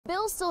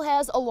bill still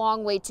has a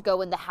long way to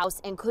go in the House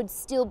and could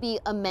still be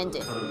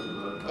amended.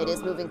 It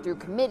is moving through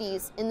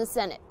committees in the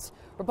Senate.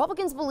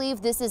 Republicans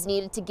believe this is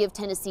needed to give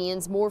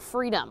Tennesseans more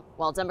freedom,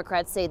 while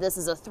Democrats say this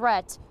is a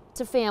threat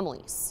to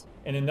families.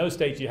 And in those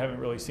states, you haven't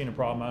really seen a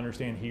problem. I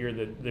understand here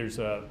that there's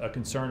a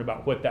concern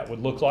about what that would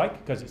look like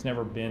because it's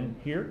never been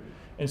here.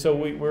 And so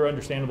we're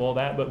understandable of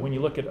that. But when you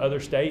look at other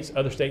states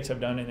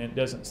have done it, and it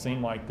doesn't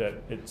seem like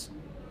that it's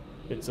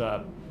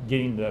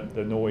getting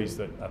the noise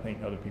that I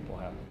think other people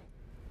have.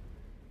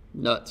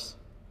 Nuts.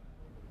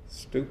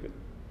 Stupid.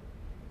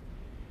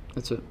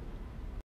 That's it.